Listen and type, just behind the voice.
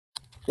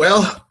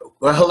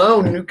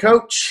Hello, new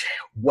coach.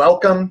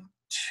 Welcome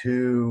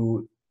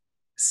to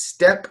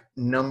step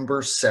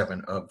number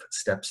 7 of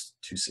Steps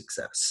to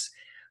Success.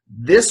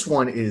 This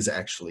one is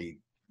actually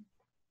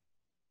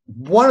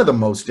one of the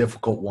most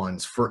difficult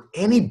ones for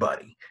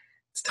anybody.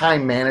 It's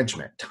time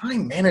management.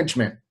 Time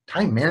management,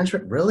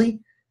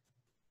 really?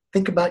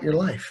 Think about your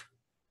life.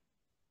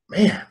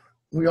 Man,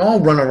 we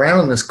all run around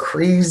in this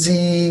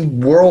crazy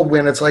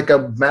whirlwind. It's like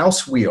a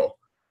mouse wheel.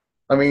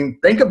 I mean,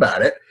 think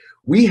about it.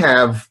 We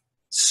have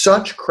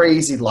such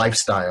crazy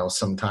lifestyles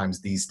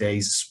sometimes these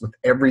days with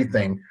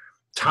everything.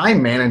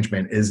 Time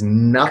management is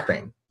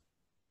nothing.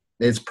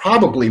 It's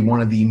probably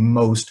one of the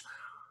most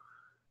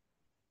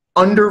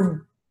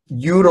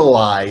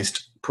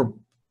underutilized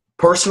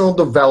personal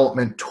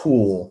development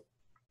tool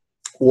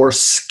or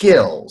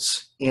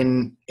skills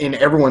in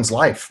everyone's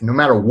life, no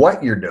matter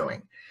what you're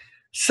doing.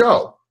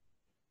 So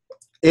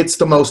it's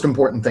the most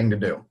important thing to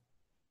do.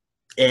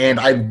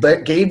 And I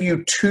gave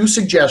you 2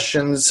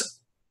 suggestions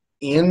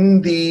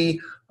in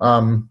the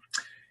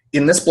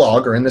in this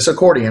blog or in this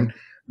accordion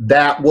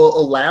that will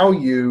allow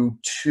you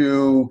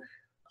to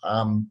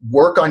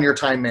work on your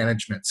time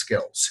management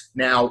skills.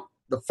 Now,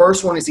 the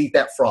first one is eat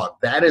that frog.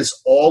 That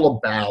is all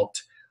about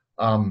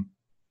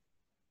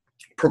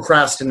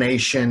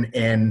procrastination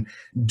and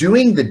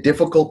doing the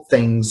difficult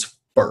things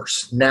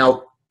first.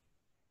 Now,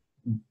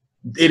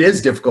 it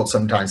is difficult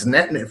sometimes, and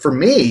that for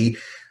me,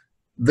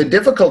 the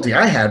difficulty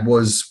I had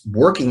was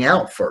working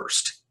out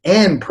first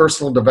and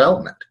personal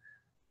development.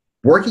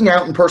 Working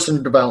out and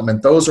personal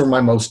development, those are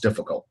my most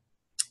difficult.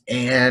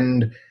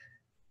 But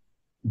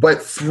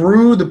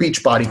through the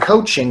Beachbody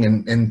coaching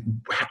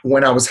and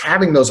when I was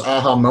having those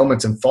aha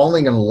moments and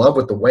falling in love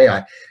with the way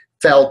I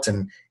felt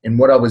and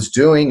what I was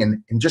doing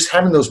and just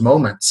having those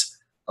moments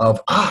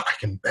of, I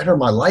can better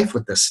my life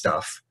with this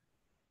stuff,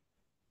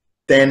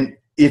 then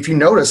if you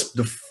notice,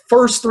 the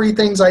first 3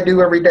 things I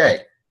do every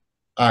day,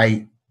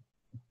 I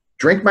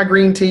drink my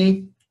green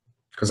tea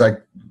because I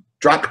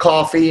dropped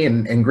coffee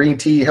and green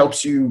tea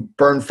helps you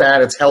burn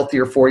fat. It's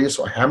healthier for you.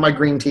 So I have my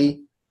green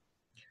tea.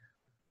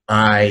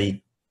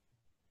 I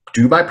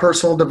do my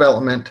personal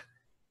development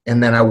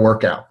and then I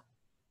work out.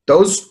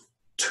 Those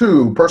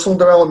 2, personal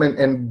development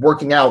and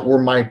working out,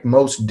 were my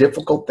most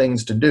difficult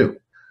things to do.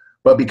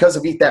 But because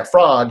of Eat That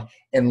Frog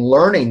and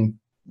learning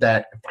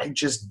that if I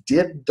just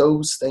did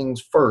those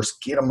things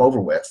first, get them over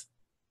with,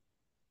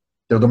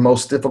 they're the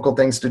most difficult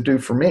things to do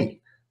for me.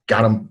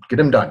 Get them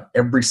done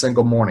every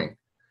single morning.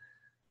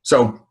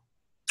 So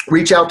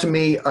reach out to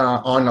me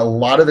on a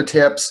lot of the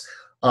tips.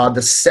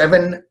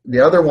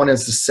 The other one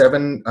is the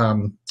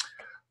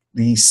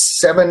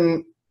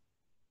 7,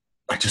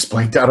 I just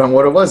blanked out on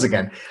what it was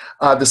again.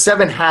 The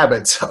 7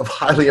 habits of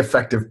highly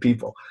effective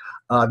people.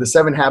 The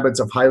 7 habits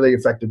of highly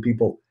effective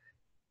people.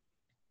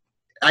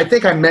 I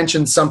think I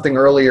mentioned something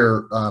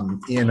earlier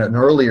in an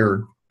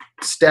earlier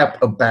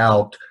step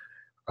about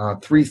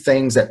 3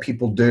 things that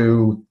people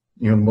do,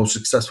 the most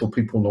successful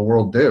people in the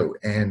world do.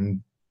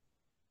 And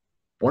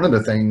one of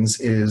the things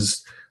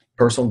is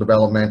personal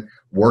development,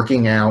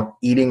 working out,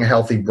 eating a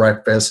healthy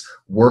breakfast,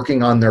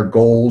 working on their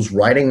goals,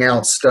 writing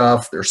out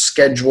stuff, their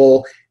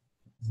schedule,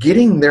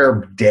 getting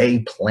their day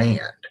planned.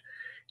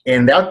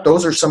 And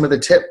those are some of the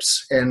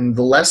tips and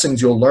the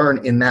lessons you'll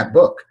learn in that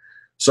book.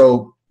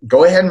 So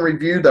go ahead and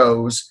review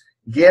those,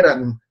 get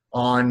them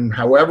on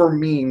however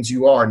means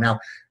you are. Now,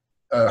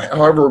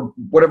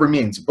 whatever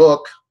means,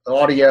 book,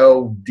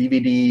 audio,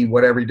 DVD,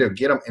 whatever you do,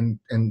 get them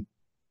and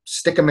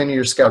stick them into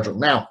your schedule.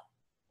 Now,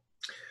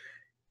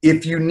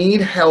 if you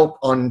need help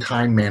on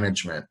time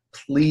management,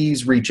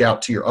 please reach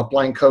out to your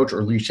upline coach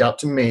or reach out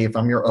to me if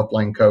I'm your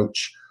upline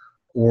coach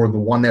or the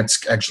one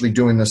that's actually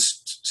doing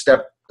this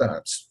step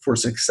for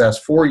success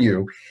for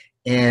you.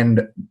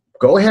 And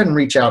go ahead and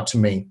reach out to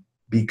me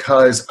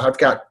because I've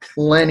got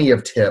plenty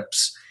of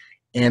tips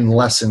and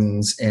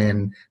lessons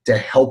and to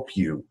help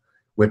you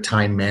with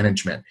time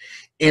management.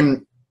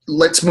 And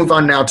let's move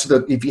on now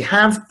to if you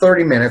have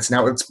 30 minutes,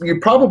 now you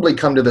probably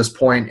come to this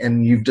point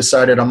and you've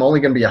decided I'm only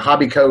going to be a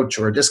hobby coach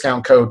or a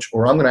discount coach,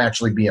 or I'm going to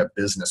actually be a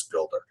business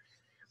builder.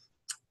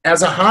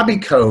 As a hobby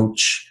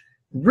coach,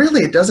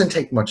 really it doesn't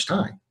take much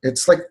time.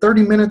 It's like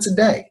 30 minutes a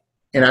day.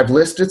 And I've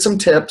listed some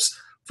tips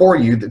for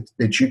you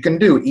that you can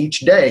do each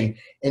day,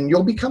 and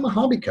you'll become a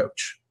hobby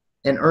coach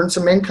and earn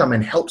some income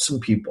and help some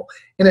people.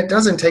 And it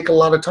doesn't take a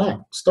lot of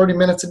time. It's 30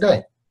 minutes a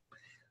day.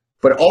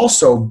 But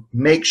also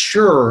make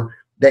sure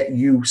that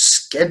you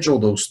schedule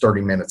those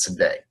 30 minutes a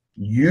day.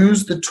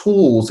 Use the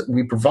tools that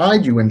we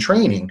provide you in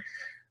training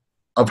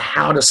of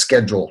how to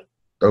schedule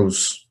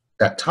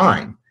that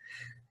time.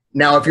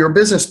 Now, if you're a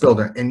business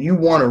builder and you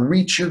want to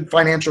reach your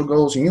financial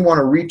goals and you want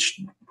to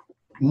reach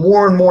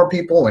more and more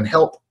people and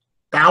help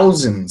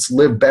thousands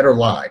live better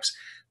lives,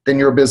 then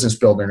you're a business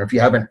builder. And if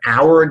you have an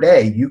hour a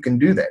day, you can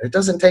do that. It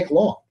doesn't take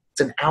long. It's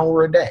an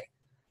hour a day.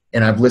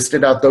 And I've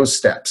listed out those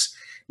steps.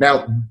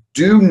 Now,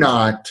 do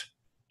not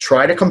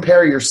try to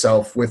compare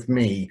yourself with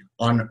me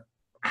on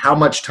how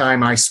much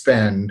time I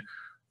spend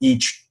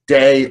each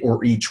day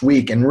or each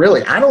week. And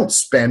really, I don't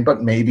spend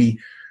but maybe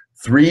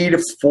 3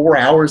 to 4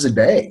 hours a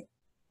day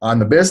on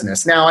the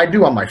business. Now I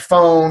do on my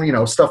phone, you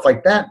know, stuff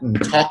like that,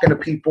 and talking to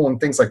people and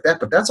things like that,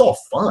 but that's all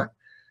fun.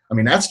 I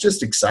mean, that's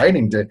just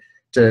exciting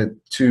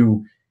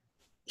to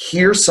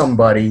hear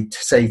somebody to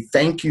say,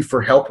 thank you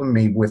for helping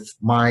me with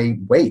my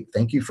weight.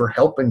 Thank you for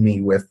helping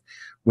me with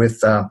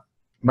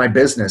my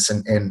business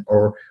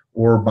or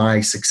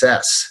my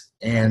success.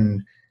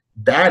 And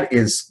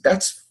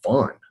that's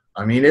fun.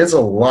 I mean, it's a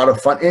lot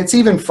of fun. It's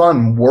even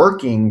fun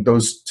working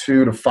those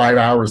 2 to 5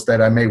 hours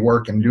that I may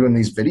work and doing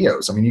these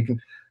videos. I mean,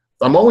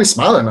 I'm always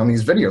smiling on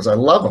these videos. I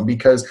love them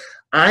because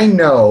I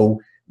know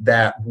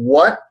that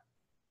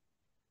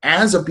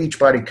as a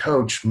Beachbody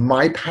coach,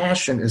 my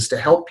passion is to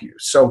help you.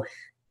 So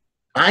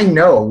I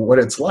know what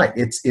it's like.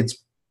 It's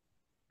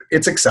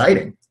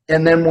exciting.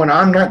 And then when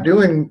I'm not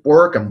doing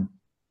work, I'm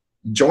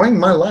enjoying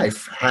my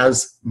life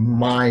as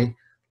my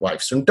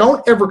life. So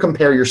don't ever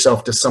compare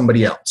yourself to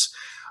somebody else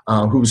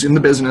who's in the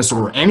business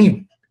or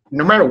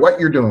no matter what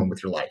you're doing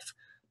with your life.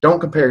 Don't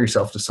compare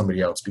yourself to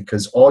somebody else,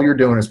 because all you're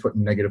doing is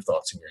putting negative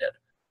thoughts in your head,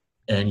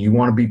 and you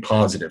want to be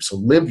positive. So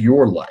live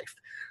your life.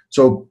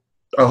 So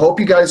I hope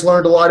you guys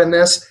learned a lot in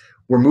this.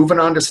 We're moving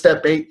on to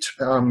step 8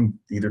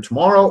 either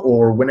tomorrow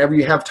or whenever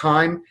you have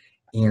time.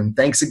 And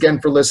thanks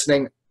again for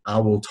listening. I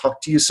will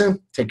talk to you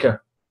soon. Take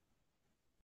care.